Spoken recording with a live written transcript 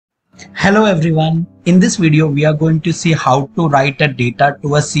Hello everyone. In this video we are going to see how to write a data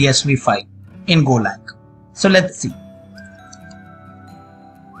to a CSV file in Golang. So let's see.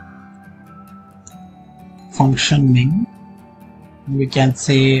 Function name, we can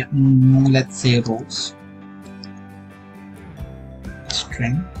say let's say rows,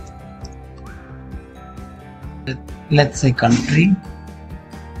 string, let's say country,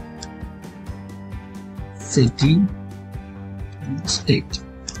 city, state.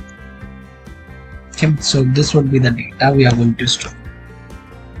 Okay, so this would be the data we are going to store.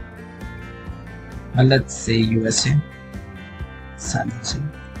 Let's say USA, San Jose,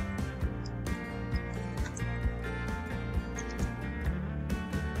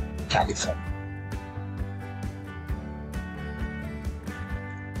 California.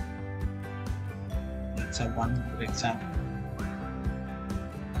 Let's have one more example.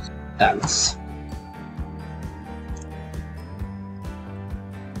 Dallas,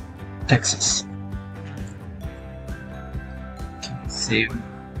 Texas. Save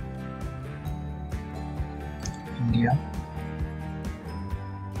India,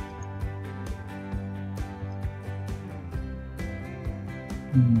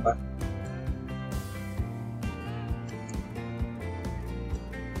 Mumbai,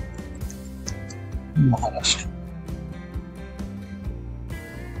 Maharashtra.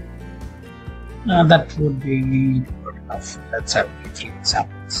 That would be good enough. Let's have 3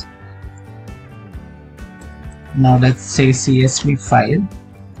 examples. Now let's say CSV file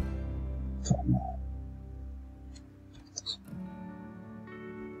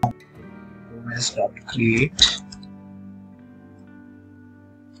os.create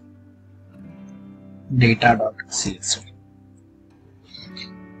data.csv.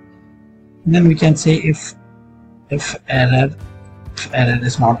 Then we can say if error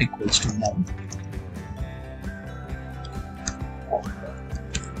is not equals to null,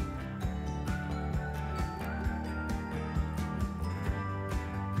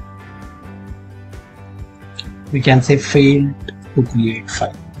 we can say failed to create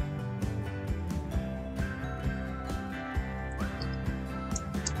file.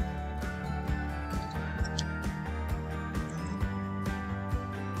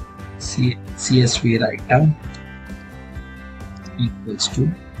 CSV writer equals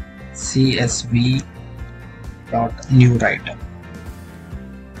to CSV dot NewWriter.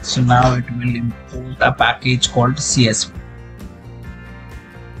 So now it will import a package called CSV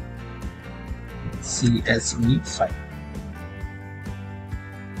file.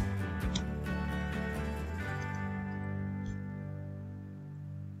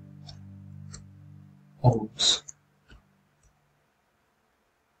 Rows,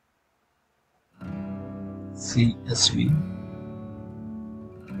 CSV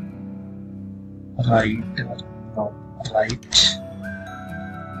writer dot write.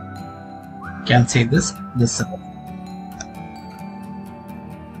 Can say this simple.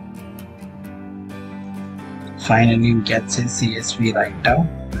 Finally, we can say CSV writer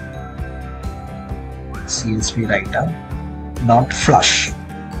dot flush,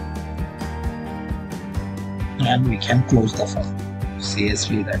 and we can close the file.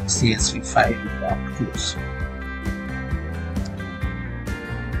 CSV file dot close.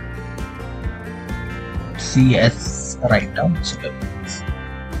 CS writer. So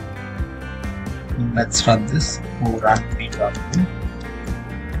let's run this. Run me.do.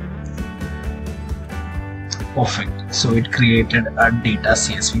 Perfect. So it created a data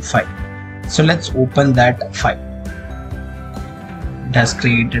CSV file. So let's open that file. It has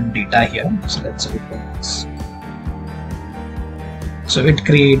created data here. So let's open this. So it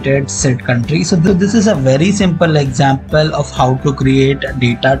created set country. So this is a very simple example of how to create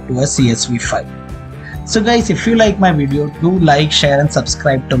data to a CSV file. So guys, if you like my video, do like, share and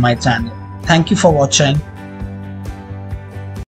subscribe to my channel. Thank you for watching.